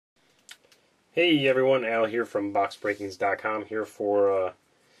Hey everyone, Al here from BoxBreakings.com here for,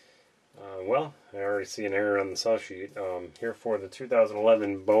 well, I already see an error on the sell sheet. Here for the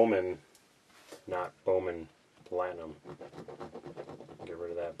 2011 Bowman, not Bowman Platinum. Get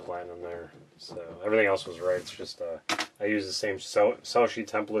rid of that Platinum there. So everything else was right. It's just I use the same sell sheet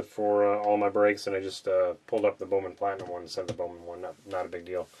template for all my breaks, and I just pulled up the Bowman Platinum one instead of the Bowman one. Not a big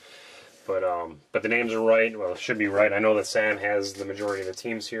deal. But the names are right. Well, it should be right. I know that Sam has the majority of the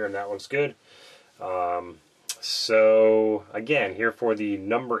teams here, and that looks good. So again, here for the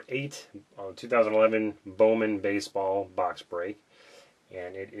number 8 2011 Bowman baseball box break,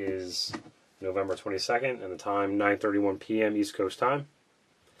 and it is November 22nd, and the time 9:31 p.m. East Coast time.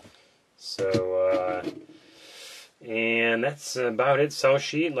 So and that's about it. Sell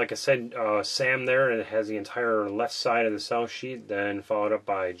sheet, like I said, Sam there, it has the entire left side of the sell sheet, then followed up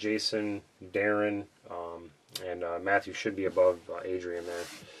by Jason, Darren, and Matthew should be above Adrian there,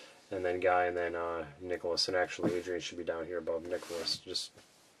 and then Guy, and then Nicholas, and actually Adrian should be down here above Nicholas.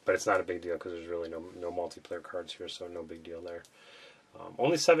 But it's not a big deal because there's really no multiplayer cards here, so no big deal there.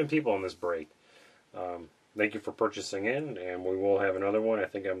 Only 7 people in this break. Thank you for purchasing in, and we will have another one. I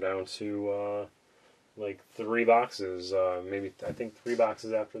think I'm down to like 3 boxes, I think 3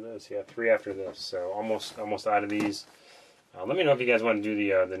 boxes after this. Yeah, 3 after this. So almost out of these. Let me know if you guys want to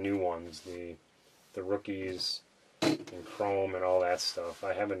do the new ones, the rookies and Chrome and all that stuff.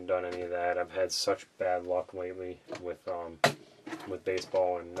 I haven't done any of that. I've had such bad luck lately with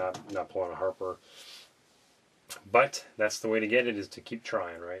baseball and not pulling a Harper. But that's the way to get it, is to keep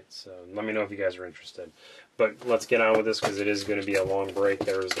trying, right? So let me know if you guys are interested. But let's get on with this because it is going to be a long break.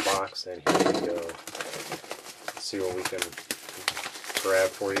 There's the box, and here we go. Let's see what we can grab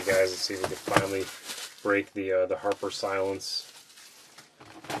for you guys. Let's see if we can finally break the Harper silence.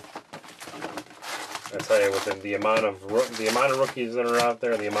 I tell you, with the amount of rookies that are out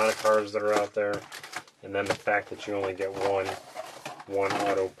there, the amount of cards that are out there, and then the fact that you only get one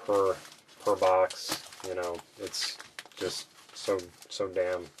auto per box, you know, it's just so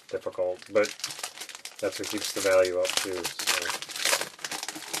damn difficult. But that's what keeps the value up too. So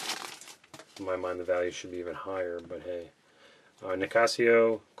in my mind, the value should be even higher. But hey,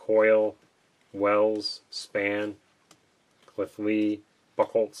 Nicasio, Coyle, Wells, Span, Cliff Lee,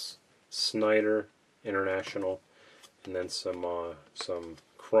 Buchholz, Snyder, International, and then some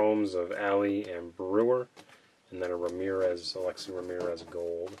chromes of Alley and Brewer, and then a Alexi Ramirez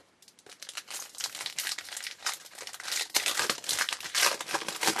gold.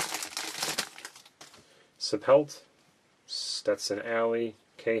 Sapelt, Stetson Alley,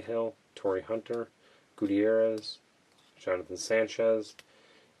 Cahill, Torrey Hunter, Gutierrez, Jonathan Sanchez,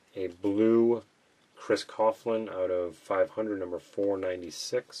 a blue Chris Coughlin out of 500, number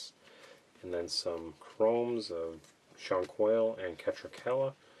 496, and then some chromes of Sean Coyle and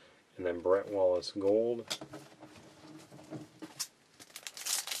Ketracella, and then Brett Wallace gold.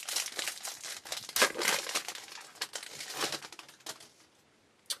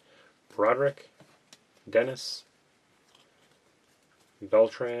 Broderick, Dennis,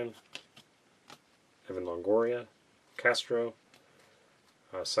 Beltran, Evan Longoria, Castro,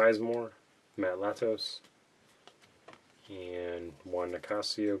 Sizemore, Matt Latos, and Juan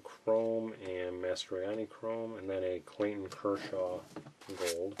Nicasio chrome and Mastroianni chrome, and then a Clayton Kershaw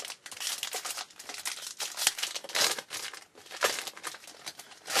gold.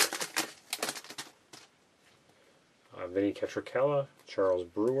 Vinny Ketracella, Charles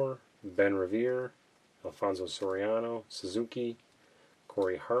Brewer, Ben Revere, Alfonso Soriano, Suzuki,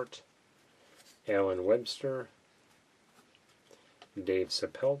 Corey Hart, Alan Webster, Dave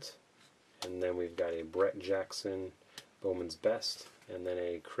Sapelt, and then we've got a Brett Jackson Bowman's Best, and then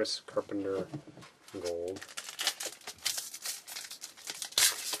a Chris Carpenter gold.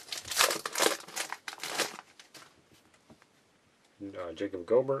 Jacob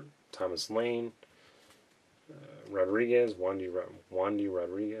Gobert, Thomas Lane, Rodriguez, Wandy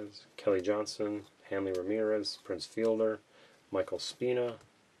Rodriguez, Kelly Johnson, Hanley Ramirez, Prince Fielder, Michael Spina,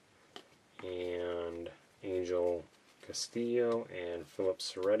 and Angel Castillo, and Philip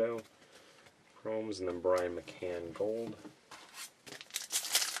Soretto chromes, and then Brian McCann gold.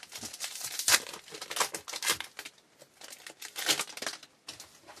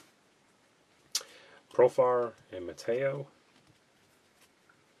 Profar and Mateo,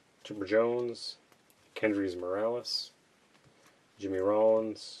 Chipper Jones, Kendrys Morales, Jimmy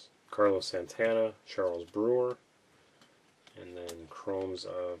Rollins, Carlos Santana, Charles Brewer, and then chromes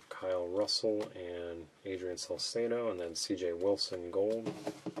of Kyle Russell and Adrian Salcedo, and then CJ Wilson gold.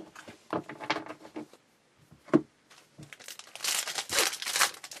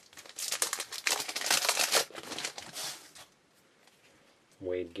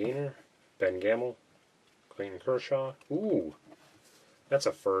 Wade Gaynor, Ben Gamel, Clayton Kershaw. Ooh, that's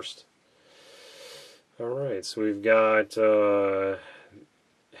a first. Alright, so we've got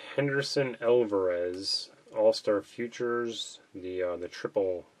Henderson Alvarez, All-Star Futures, the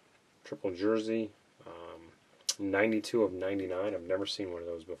triple jersey, 92 of 99. I've never seen one of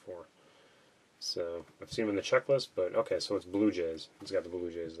those before. So I've seen them in the checklist, but okay, so it's Blue Jays. It's got the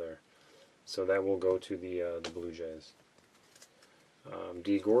Blue Jays there. So that will go to the Blue Jays.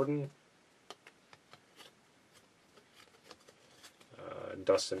 D. Gordon,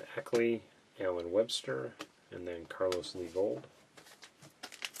 Dustin Eckley, Alan Webster, and then Carlos Lee Gold.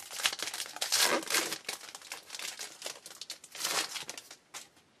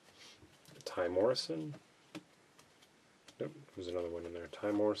 Ty Morrison. Nope, there's another one in there.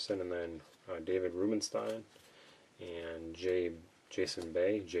 Ty Morrison, and then David Rubenstein, and Jason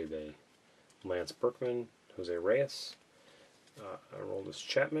Bay, J-Bay. Lance Berkman, Jose Reyes, Aroldis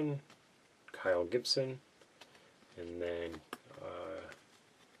Chapman, Kyle Gibson, and then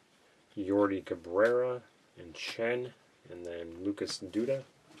Yordi Cabrera and Chen, and then Lucas Duda.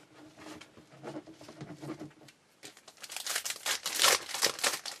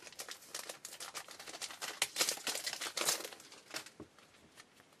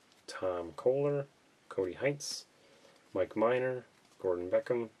 Tom Kohler, Cody Heintz, Mike Minor, Gordon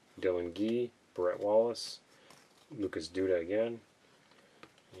Beckham, Dylan Gee, Brett Wallace, Lucas Duda again,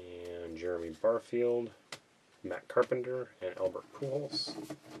 and Jeremy Barfield, Matt Carpenter, and Albert Pujols.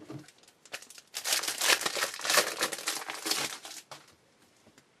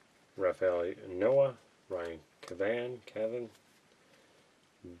 Rafael Noah, Ryan Cavan,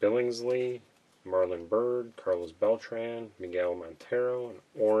 Billingsley, Marlon Byrd, Carlos Beltran, Miguel Montero, an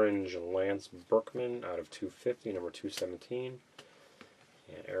orange Lance Berkman out of 250, number 217.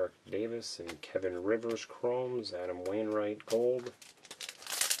 And Eric Davis and Kevin Rivers chromes, Adam Wainwright gold.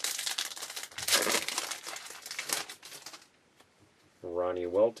 Ronnie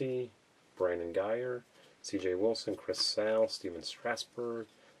Welty, Brandon Geyer, C.J. Wilson, Chris Sale, Steven Strasburg,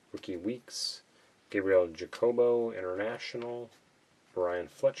 Ricky Weeks, Gabriel Jacobo International, Brian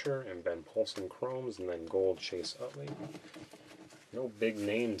Fletcher, and Ben Paulson chromes, and then gold Chase Utley. No big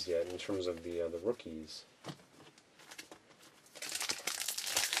names yet in terms of the rookies.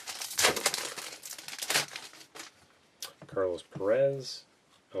 Carlos Perez,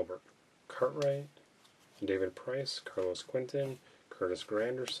 Albert Cartwright, David Price, Carlos Quinton, Curtis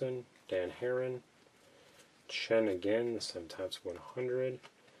Granderson, Dan Herron, Chen again, this time times 100.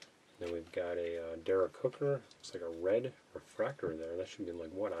 Then we've got a Derek Hooker. Looks like a red refractor there. That should be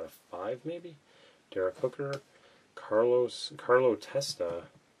like, what, out of 5 maybe? Derek Hooker. Carlo Testa,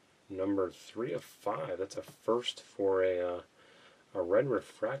 number 3 of 5. That's a first for a red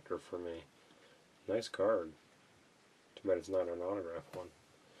refractor for me. Nice card. Too bad it's not an autograph one.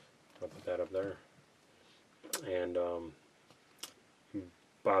 I'll put that up there. And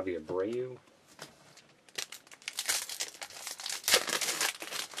Bobby Abreu.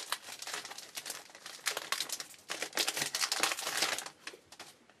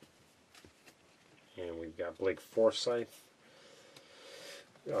 And we've got Blake Forsythe,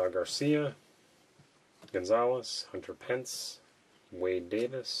 Garcia, Gonzalez, Hunter Pence, Wade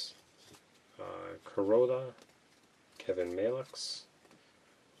Davis, Kuroda, Kevin Malix,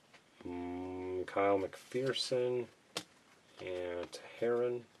 Kyle McPherson, and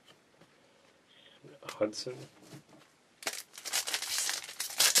Heron, and Hudson.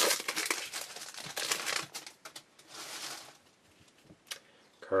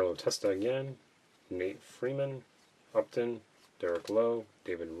 Carlo Testa again, Nate Freeman, Upton, Derek Lowe,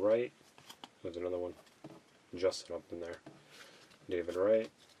 David Wright. There's another one. Justin Upton there. David Wright,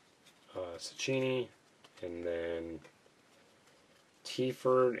 Cicchini, and then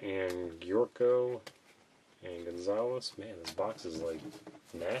Tiford and Giorco and Gonzalez. Man, this box is like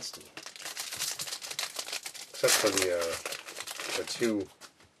nasty. Except for the 2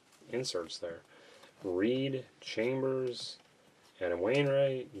 inserts there. Reed, Chambers, Adam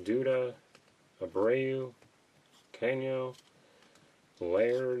Wainwright, Duda, Abreu, Canio,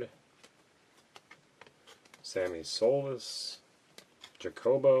 Laird, Sammy Solis,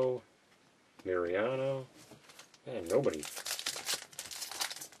 Jacobo, Mariano. Man, nobody.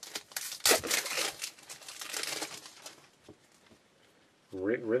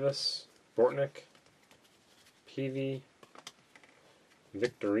 Rivas, Bortnick, Peavy,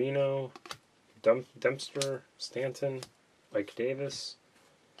 Victorino, Dempster, Stanton, Ike Davis,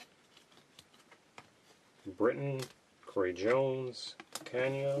 Britton, Corey Jones,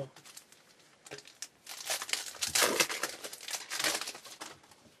 Canio,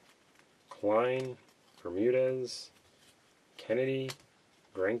 Klein, Bermudez, Kennedy,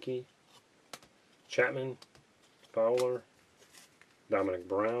 Greinke, Chapman, Fowler, Dominic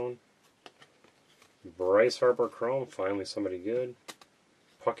Brown, Bryce Harper Chrome, finally somebody good,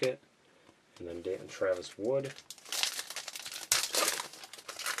 Puckett, and then Travis Wood.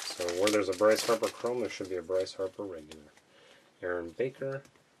 So where there's a Bryce Harper Chrome, there should be a Bryce Harper regular. Aaron Baker,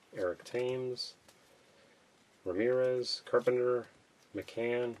 Eric Thames, Ramirez, Carpenter,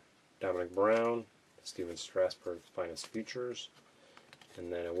 McCann, Dominic Brown, Steven Strasburg Finest Futures,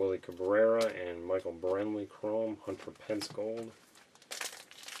 and then a Willie Cabrera and Michael Brenly Chrome, Hunter Pence Gold.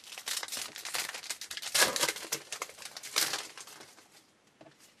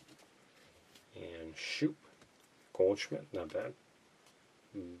 And Shoop, Goldschmidt, not bad.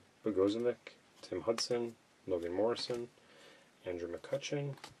 Bogozovic, Tim Hudson, Logan Morrison, Andrew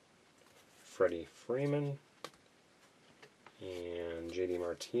McCutcheon, Freddie Freeman, and J.D.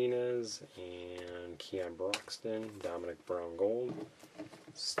 Martinez, and Keon Broxton, Dominic Brown Gold.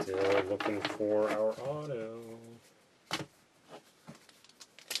 Still looking for our auto.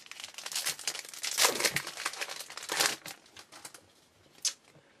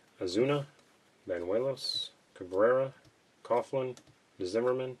 Azuna, Banuelos, Cabrera, Coughlin,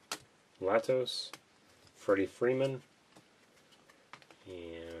 Zimmerman, Latos, Freddie Freeman,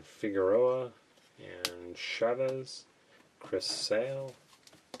 and Figueroa, and Chavez, Chris Sale,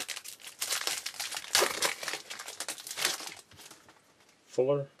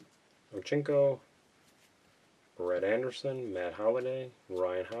 Fuller, Ochinko, Brett Anderson, Matt Holliday,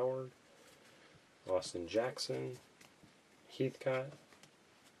 Ryan Howard, Austin Jackson, Heathcott,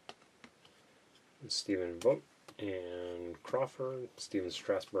 Stephen Vogt, and Crawford, Steven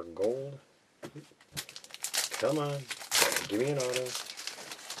Strasburg Gold. Come on, give me an auto.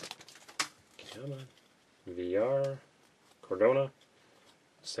 Come on. VR, Cordona,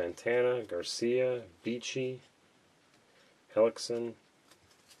 Santana, Garcia, Beachy, Hellickson,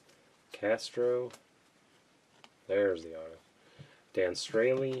 Castro. There's the auto. Dan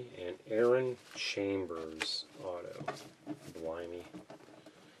Straley and Aaron Chambers auto. Blimey.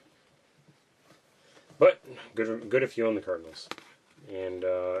 But good if you own the Cardinals. And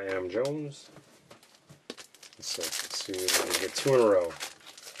Adam Jones. Let's see if we can get 2 in a row.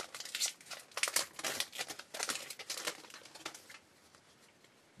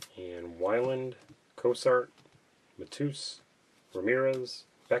 And Weiland, Cosart, Matus, Ramirez,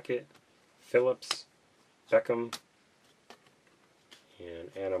 Beckett, Phillips, Beckham, and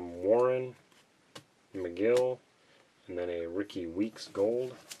Adam Warren, McGill, and then a Ricky Weeks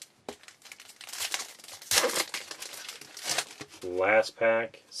Gold. Last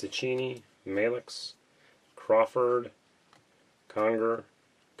pack, Cicchini, Malix, Crawford, Conger,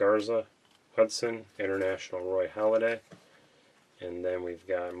 Garza, Hudson, International Roy Halladay, and then we've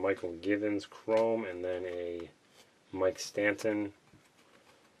got Michael Givens Chrome, and then a Mike Stanton,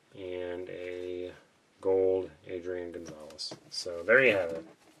 and a gold Adrian Gonzalez. So there you have it.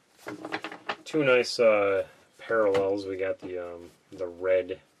 2 nice parallels. We got the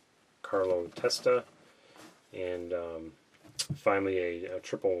red Carlo Testa, and finally a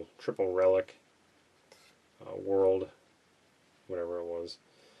triple relic world, whatever it was,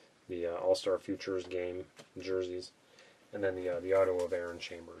 the All-Star Futures game jerseys, and then the auto of Aaron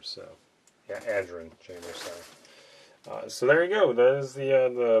Chambers. So yeah, Adrian Chambers. Sorry. So there you go. That is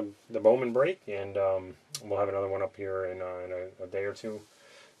the Bowman break, and we'll have another one up here in a day or two.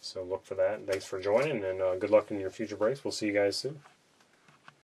 So look for that. Thanks for joining, and good luck in your future breaks. We'll see you guys soon.